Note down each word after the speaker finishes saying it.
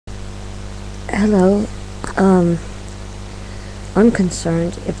Hello. I'm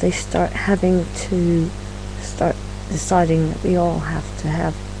concerned if they start having to start deciding that we all have to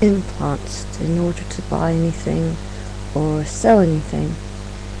have implants in order to buy anything or sell anything.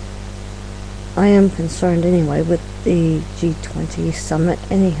 I am concerned anyway with the G20 summit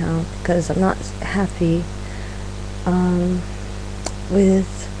anyhow, because I'm not happy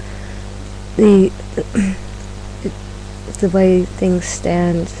with the the way things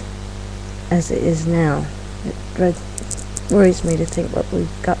stand as it is now. It worries me to think what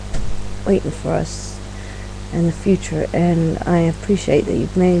we've got waiting for us in the future, and I appreciate that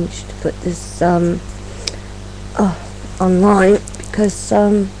you've managed to put this online, because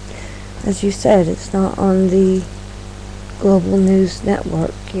as you said, it's not on the global news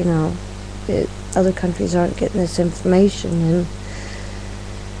network. Other countries aren't getting this information,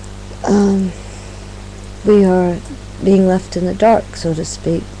 and we are being left in the dark, so to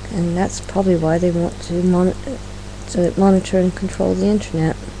speak, and that's probably why they want to monitor and control the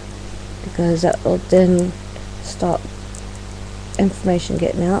internet, because that will then stop information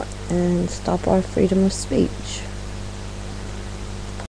getting out and stop our freedom of speech.